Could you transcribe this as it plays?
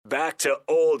back to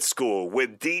Old School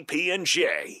with DP and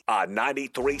J on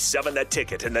 93.7 The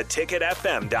Ticket and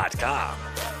theticketfm.com.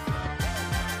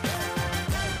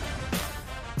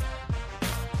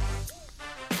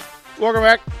 Welcome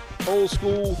back. Old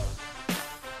School.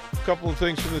 A couple of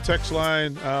things from the text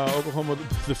line. Oklahoma,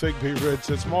 the fake Bay Red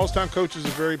said, Smallstown coaches are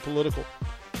very political.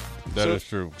 That is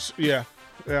true. Yeah.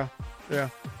 There's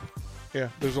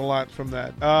a lot from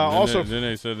that. Then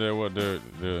they said that the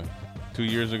 2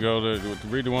 years ago.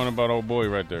 Read the one about old boy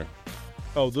right there.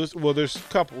 Oh, there's a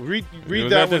couple. Read Was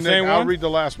that the one. same I'll one? read the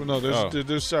last one. No,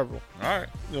 there's several. All right.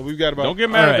 No, we've got about. Don't get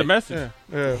mad at the right. message.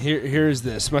 Yeah. Here's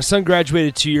this. My son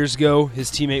graduated 2 years ago.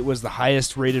 His teammate was the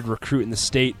highest-rated recruit in the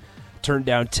state. Turned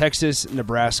down Texas,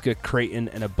 Nebraska, Creighton,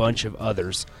 and a bunch of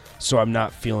others. So I'm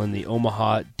not feeling the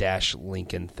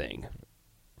Omaha-Lincoln thing.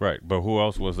 Right, but who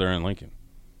else was there in Lincoln?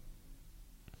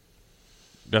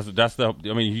 That's the.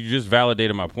 I mean, you just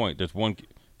validated my point. That's one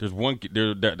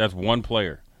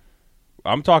player.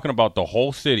 I'm talking about the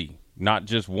whole city, not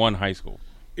just one high school.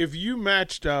 If you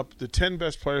matched up the 10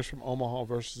 best players from Omaha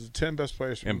versus the 10 best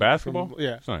players from In basketball,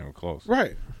 yeah, it's not even close.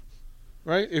 Right.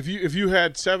 If you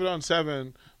had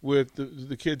 7-on-7 with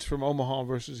the kids from Omaha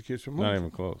versus the kids from Not Lincoln.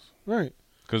 even close. Right.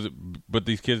 But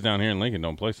these kids down here in Lincoln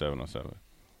don't play 7-on-7.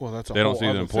 Well, that's a They whole don't see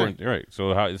the other important thing. right.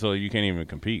 So you can't even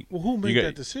compete. Well, who made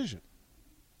that decision?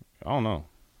 I don't know.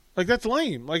 Like, that's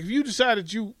lame. Like, if you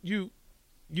decided you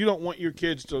don't want your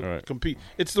kids to Right. compete,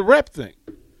 it's the rep thing.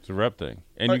 It's a rep thing,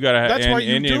 and Like, you gotta. that's why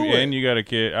you do it. And you got a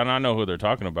kid, and I know who they're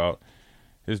talking about.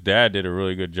 His dad did a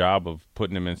really good job of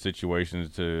putting him in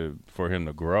situations for him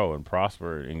to grow and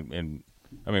prosper. And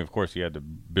I mean, of course, he had to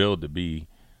build to be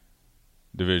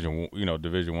Division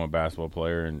I basketball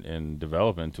player and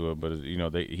develop into it. But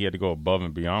he had to go above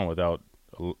and beyond without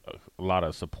a lot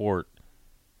of support.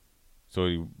 So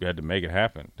he had to make it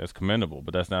happen. That's commendable,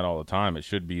 but that's not all the time. It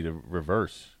should be the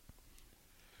reverse.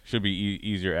 Should be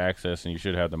easier access, and you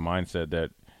should have the mindset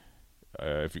that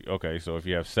if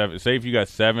you have seven, say if you got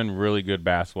 7 really good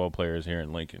basketball players here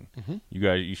in Lincoln,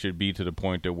 you should be to the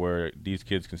point to where these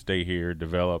kids can stay here,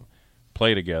 develop,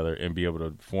 play together, and be able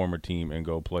to form a team and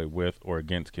go play with or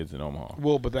against kids in Omaha.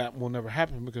 Well, but that will never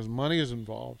happen because money is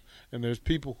involved, and there's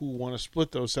people who want to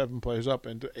split those 7 players up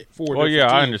into 4 different teams.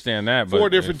 I understand that. But 4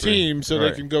 different teams so right.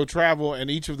 they can go travel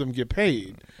and each of them get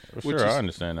paid. Well, sure, I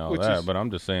understand all that, but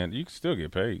I'm just saying you can still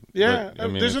get paid. Yeah,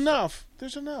 but, there's enough.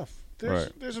 There's enough.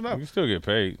 Right. There's enough. You can still get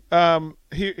paid.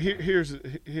 Here's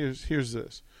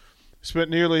this. Spent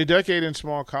nearly a decade in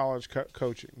small college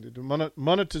coaching. The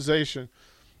monetization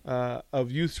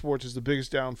of youth sports is the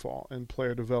biggest downfall in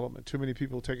player development. Too many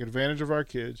people take advantage of our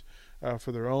kids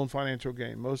for their own financial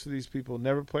gain. Most of these people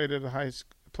never played at a high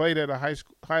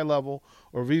level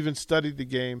or have even studied the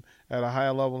game at a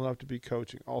high level enough to be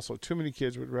coaching. Also, too many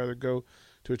kids would rather go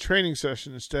to a training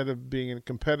session instead of being in a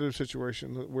competitive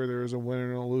situation where there is a winner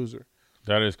and a loser.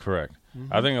 That is correct.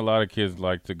 Mm-hmm. I think a lot of kids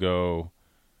like to go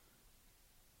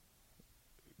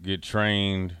get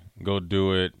trained, go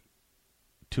do it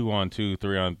 2-on-2,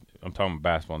 3-on. I'm talking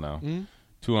basketball now.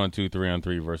 2-on-2,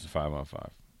 3-on-3 versus 5-on-5.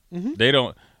 Mm-hmm. They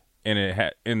don't,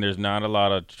 and there's not a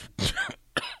lot of.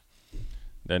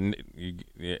 You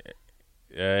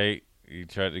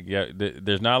try to get.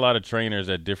 There's not a lot of trainers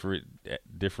that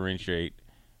differentiate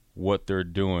what they're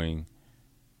doing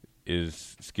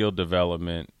is skill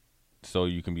development, so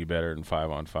you can be better than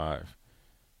 5-on-5,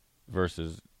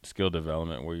 versus skill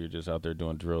development where you're just out there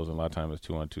doing drills, and a lot of times it's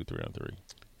 2-on-2, 3-on-3.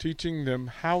 Teaching them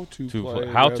how to play.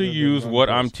 How to use what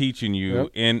plays. I'm teaching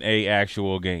you in a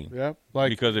actual game. Yep.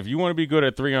 Because if you want to be good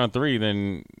at 3-on-3,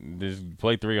 then just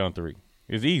play 3-on-3.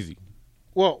 It's easy.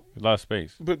 Well, a lot of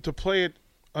space. But to play it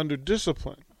under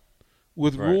discipline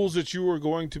with rules that you are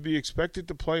going to be expected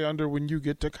to play under when you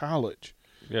get to college.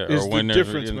 Yeah, is or when the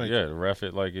difference maker. Yeah, ref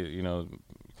it like it,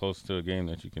 close to a game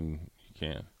that you can.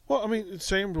 Well, I mean, the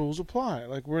same rules apply.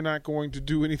 Like, we're not going to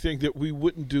do anything that we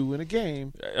wouldn't do in a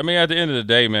game. I mean, at the end of the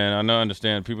day, man, I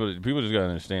understand. People just got to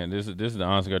understand. This is the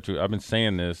honest God truth. I've been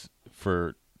saying this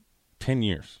for 10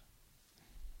 years.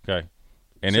 Okay?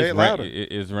 And Say it louder.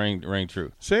 It's rang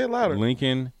true. Say it louder.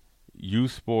 Lincoln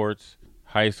youth sports,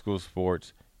 high school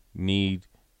sports need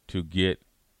to get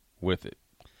with it.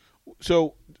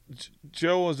 So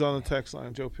Joe is on the text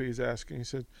line. Joe P is asking. He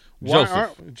said, "Why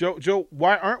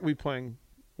aren't we playing?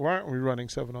 Why aren't we running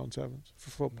 7-on-7s for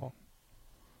football?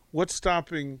 What's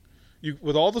stopping you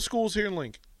with all the schools here in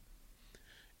Lincoln?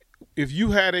 If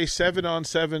you had a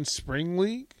 7-on-7 spring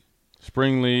league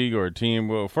or a team,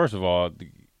 well, first of all,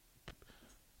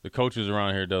 the coaches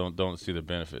around here don't see the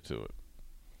benefit to it.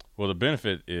 Well, the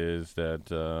benefit is that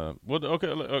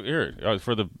here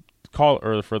for the call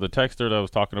or for the texter that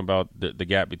was talking about the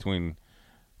gap between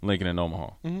Lincoln and Omaha.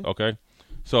 Mm-hmm. Okay,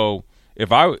 so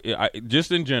if I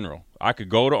just in general, I could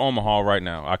go to Omaha right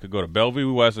now. I could go to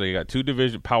Bellevue West. They got 2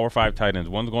 Division Power 5 tight ends.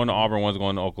 One's going to Auburn. One's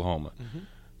going to Oklahoma. Mm-hmm.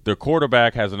 Their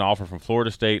quarterback has an offer from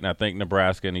Florida State and I think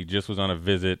Nebraska, and he just was on a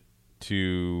visit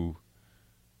to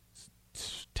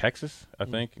Texas, I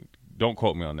think. Don't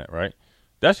quote me on that, right?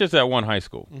 That's just at one high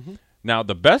school. Mm-hmm. Now,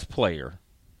 the best player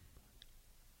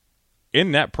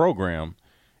in that program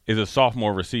is a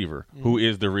sophomore receiver who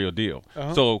is the real deal.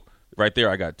 So right there,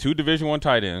 I got 2 Division I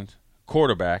tight ends,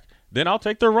 quarterback. Then I'll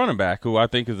take their running back, who I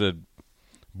think is a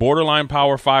borderline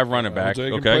Power 5 running back. Jay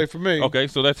can Okay, play for me. Okay,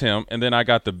 so that's him. And then I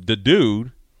got the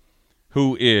dude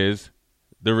who is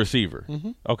the receiver.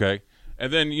 Mm-hmm. Okay,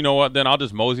 and then you know what? Then I'll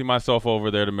just mosey myself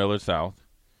over there to Millard South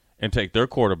and take their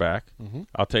quarterback. Mm-hmm.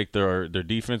 I'll take their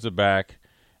defensive back,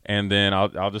 and then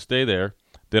I'll just stay there.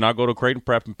 Then I'll go to Creighton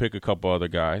Prep and pick a couple other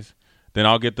guys. Then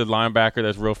I'll get the linebacker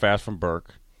that's real fast from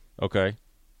Burke. Okay,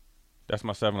 that's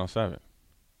my 7-on-7.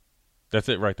 That's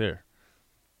it right there.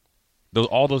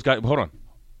 All those guys. Hold on,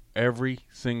 every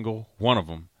single one of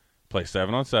them play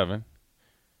 7-on-7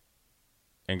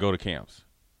 and go to camps.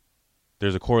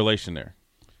 There's a correlation there.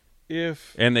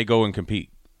 And they go and compete.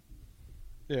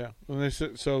 Yeah, when they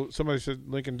said, so somebody said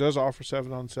Lincoln does offer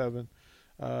 7-on-7,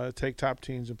 take top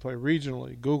teams and play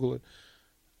regionally. Google it.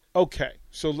 Okay,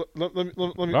 so let me.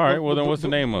 All right, well then, what's the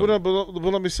name of it? But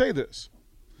let me say this: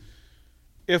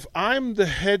 if I'm the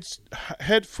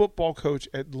head football coach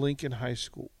at Lincoln High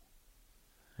School,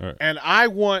 right, and I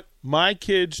want my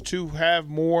kids to have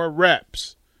more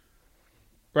reps,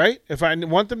 right? If I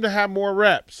want them to have more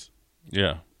reps,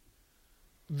 yeah,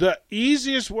 the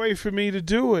easiest way for me to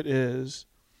do it is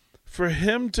for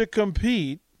him to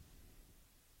compete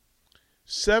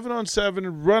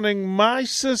 7-on-7, running my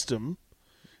system,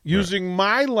 using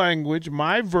my language,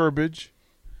 my verbiage,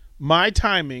 my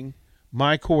timing,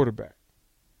 my quarterback.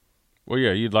 Well,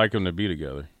 yeah, you'd like them to be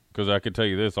together. Because I could tell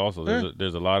you this also.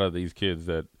 There's a lot of these kids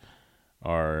that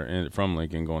are from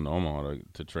Lincoln going to Omaha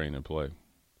to train and play.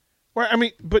 Well, I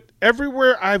mean, but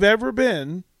everywhere I've ever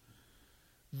been,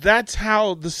 that's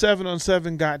how the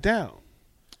 7-on-7 got down.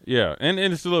 Yeah, and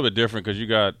it's a little bit different because you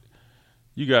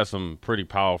got some pretty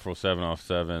powerful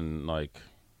 7-on-7 like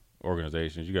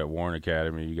organizations. You got Warren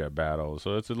Academy, you got Battle,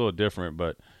 so it's a little different.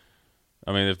 But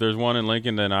I mean, if there's one in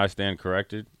Lincoln, then I stand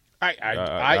corrected.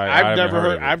 I've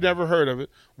never heard of it.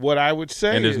 What I would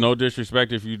say, and there's no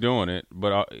disrespect if you're doing it,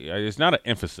 but it's not an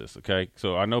emphasis. Okay,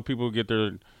 so I know people get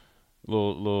their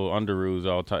little underoos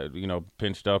all tight,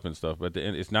 pinched up and stuff, but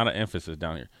it's not an emphasis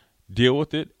down here. Deal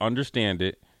with it, understand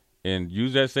it, and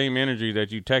use that same energy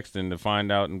that you texting to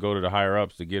find out and go to the higher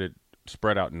ups to get it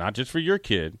spread out, not just for your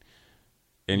kid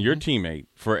and your teammate,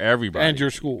 for everybody, and your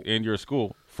school,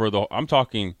 I'm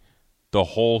talking the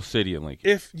whole city of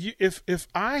Lincoln. If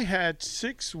I had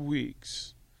 6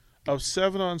 weeks of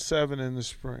 7-on-7 in the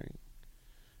spring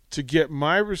to get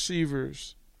my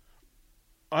receivers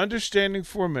understanding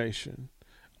formation,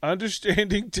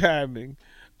 understanding timing,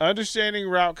 understanding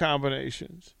route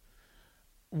combinations,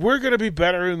 we're going to be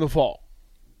better in the fall.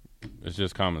 It's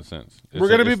just common sense. We're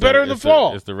going to be better in the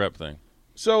fall. It's the rep thing.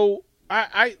 So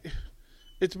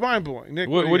it's mind blowing. Nick,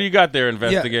 what do you got there,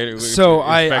 investigator? Yeah. So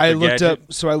I looked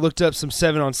up. So I looked up some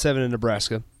 7-on-7 in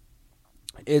Nebraska.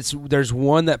 There's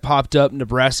one that popped up,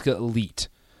 Nebraska Elite.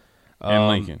 And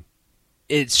Lincoln.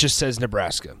 It just says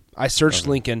Nebraska. I searched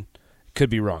Lincoln. Could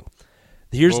be wrong.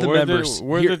 Here's the members.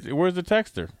 Where's the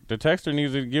texter? The texter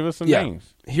needs to give us some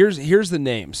names. Here's the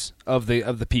names of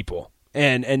the people,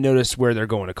 and notice where they're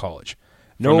going to college.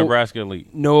 From Nebraska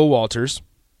Elite. Noah Walters,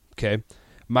 okay.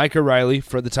 Micah Riley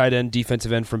for the tight end,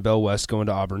 defensive end from Bell West, going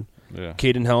to Auburn. Yeah.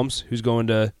 Caden Helms, who's going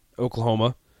to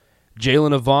Oklahoma.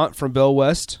 Jalen Avant from Bell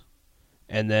West,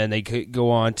 and then they go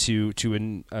on to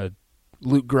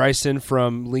Luke Greisen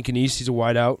from Lincoln East. He's a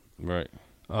wideout. Right.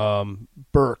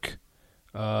 Burke.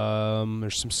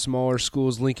 There's some smaller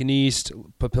schools: Lincoln East,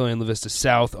 Papillion La Vista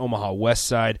South, Omaha West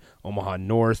Side, Omaha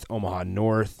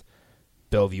North,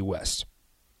 Bellevue West.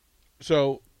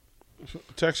 So,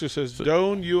 Texas says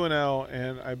Doane, UNL,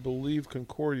 and I believe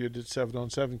Concordia did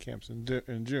 7-on-7 camps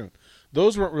in June.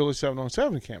 Those weren't really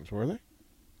 7-on-7 camps, were they?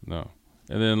 No.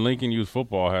 And then Lincoln Youth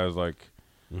Football has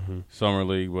summer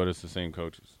league, but it's the same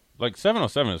coaches. Like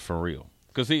 7-on-7 is for real.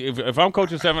 Because if I'm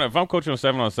coaching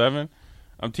 7-on-7,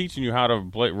 I'm teaching you how to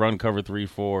run cover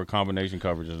 3-4 combination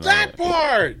coverages. And that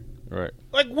part, right?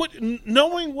 Like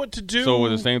knowing what to do. So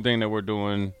it's the same thing that we're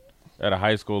doing at a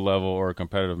high school level or a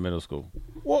competitive middle school.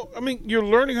 Well, I mean, you're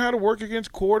learning how to work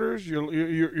against quarters.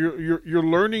 You're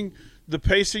learning the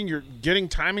pacing. You're getting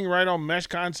timing right on mesh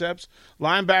concepts.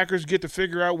 Linebackers get to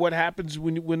figure out what happens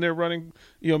when they're running,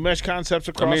 mesh concepts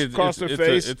across their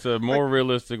face. It's a more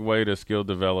realistic way to skill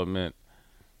development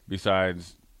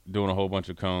besides doing a whole bunch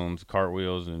of cones,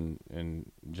 cartwheels,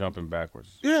 and jumping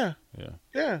backwards. Yeah.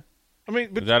 I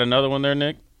mean, is that another one there,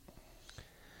 Nick?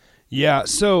 Yeah.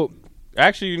 So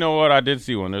actually, you know what? I did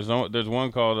see one. There's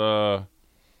one called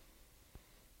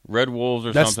Red Wolves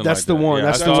or something like that. That's the one. Yeah,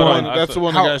 that's the one. That's the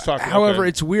one the guys talking about. However,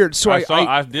 it's weird. So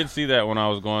I did see that when I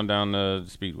was going down the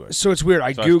Speedway. So it's weird.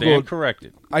 I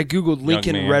googled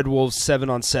Lincoln Red Wolves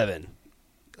 7-on-7.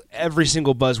 Every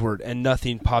single buzzword and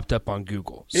nothing popped up on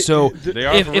Google. They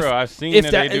are for real. I've seen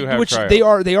that they do have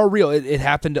tryouts. They are real. It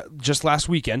happened just last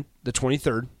weekend, the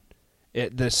 23rd.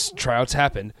 This tryouts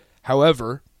happened.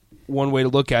 However, one way to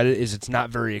look at it is it's not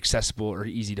very accessible or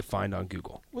easy to find on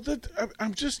Google. Well,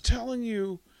 I'm just telling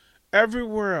you,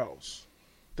 everywhere else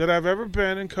that I've ever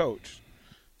been and coached,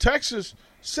 Texas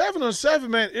 7-on-7,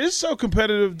 man, is so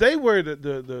competitive. They wear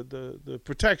the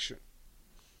protection.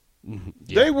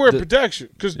 Yeah. They wear protection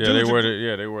because they wear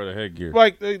the headgear.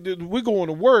 Like we're going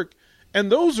to work,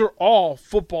 and those are all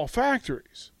football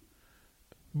factories.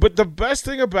 But the best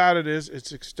thing about it is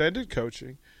it's extended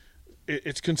coaching,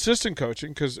 it's consistent coaching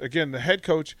because again the head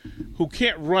coach who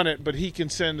can't run it, but he can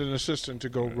send an assistant to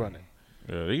go run it.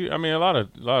 Yeah, I mean a lot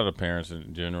of the parents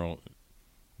in general.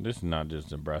 This is not just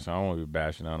Nebraska. I don't want to be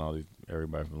bashing on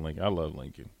everybody from Lincoln. I love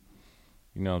Lincoln.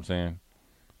 You know what I'm saying?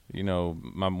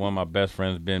 One of my best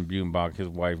friends, Ben Butenbach, his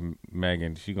wife,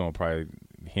 Megan, she going to probably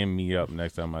hem me up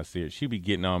next time I see her. She be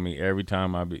getting on me every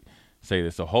time I say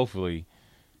this. So hopefully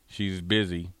she's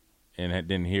busy and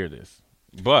didn't hear this.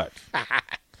 But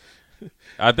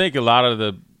I think a lot of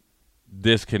the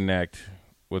disconnect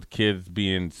with kids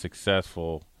being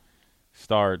successful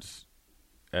starts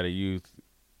at a youth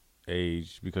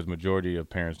age because majority of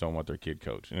parents don't want their kid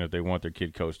coached. And if they want their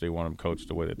kid coached, they want them coached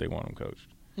the way that they want them coached.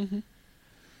 Mm-hmm.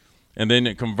 And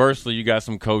then conversely, you got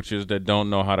some coaches that don't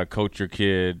know how to coach your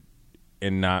kid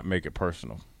and not make it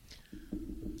personal.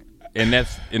 And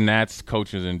that's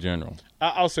coaches in general.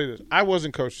 I'll say this. I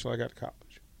wasn't coached until I got to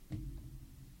college.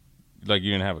 Like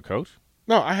you didn't have a coach?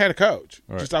 No, I had a coach.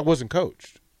 Right. Just I wasn't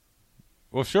coached.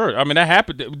 Well, sure. I mean, that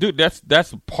happened. Dude,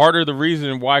 that's part of the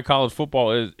reason why college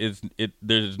football is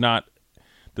there's not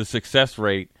the success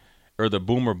rate or the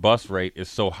boom or bust rate is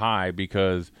so high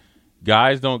because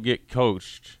guys don't get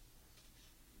coached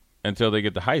until they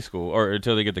get to high school or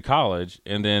until they get to college,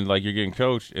 and then like you're getting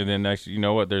coached, and then next, you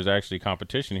know what? There's actually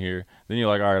competition here. Then you're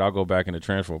like, all right, I'll go back in the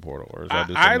transfer portal. Or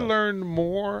I learned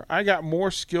more. I got more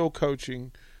skill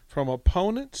coaching from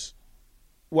opponents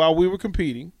while we were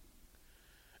competing,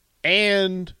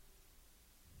 and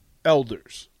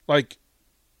elders like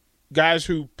guys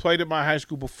who played at my high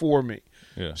school before me.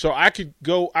 Yeah. So I could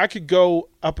go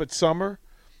up at summer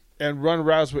and run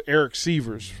routes with Eric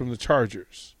Sievers from the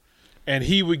Chargers. And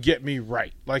he would get me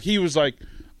right. Like he was like,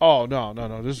 "Oh no,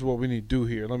 this is what we need to do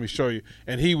here. Let me show you."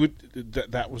 And he would.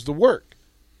 That was the work.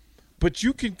 But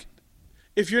you can,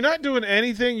 if you're not doing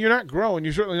anything, you're not growing.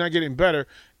 You're certainly not getting better.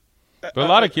 But a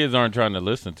lot of kids aren't trying to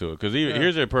listen to it because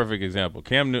here's a perfect example.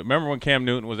 Cam Newton. Remember when Cam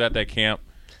Newton was at that camp,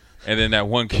 and then that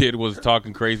one kid was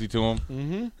talking crazy to him?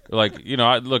 Mm-hmm. Like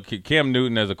look, Cam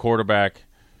Newton as a quarterback,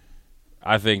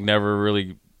 I think never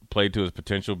really played to his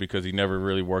potential because he never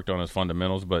really worked on his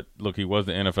fundamentals. But look, he was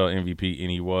the NFL MVP and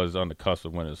he was on the cusp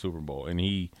of winning the Super Bowl. And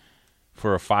he,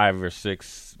 for a 5 or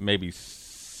 6, maybe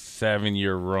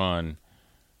 7-year run,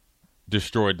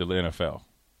 destroyed the NFL.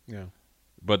 Yeah.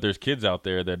 But there's kids out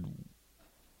there that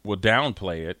will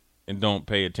downplay it and don't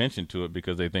pay attention to it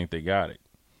because they think they got it.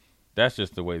 That's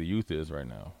just the way the youth is right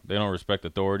now. They don't respect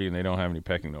authority and they don't have any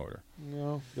pecking order.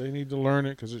 No, they need to learn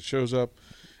it because it shows up.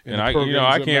 And I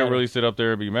can't really sit up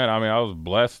there and be mad. I mean, I was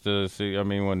blessed to see. I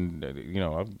mean, when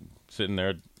I'm sitting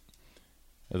there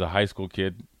as a high school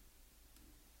kid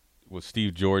with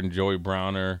Steve Jordan, Joey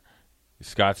Browner,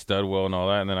 Scott Studwell, and all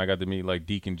that, and then I got to meet like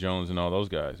Deacon Jones and all those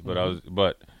guys. But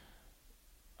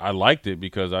I liked it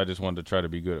because I just wanted to try to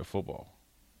be good at football.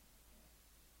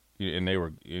 And they were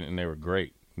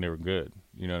great. And they were good.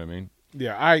 You know what I mean?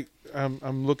 Yeah,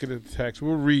 I'm looking at the text.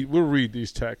 We'll read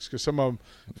these texts because some of them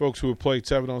folks who have played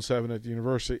 7-on-7 at the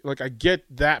university. Like I get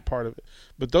that part of it,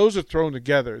 but those are thrown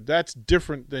together. That's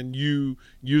different than you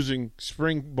using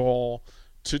spring ball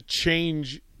to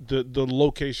change the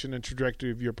location and trajectory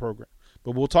of your program.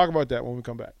 But we'll talk about that when we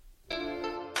come back.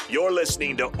 You're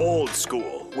listening to Old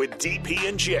School with DP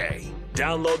and J.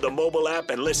 Download the mobile app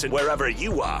and listen wherever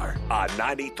you are on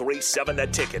 93.7 The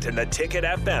Ticket and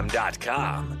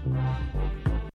theticketfm.com.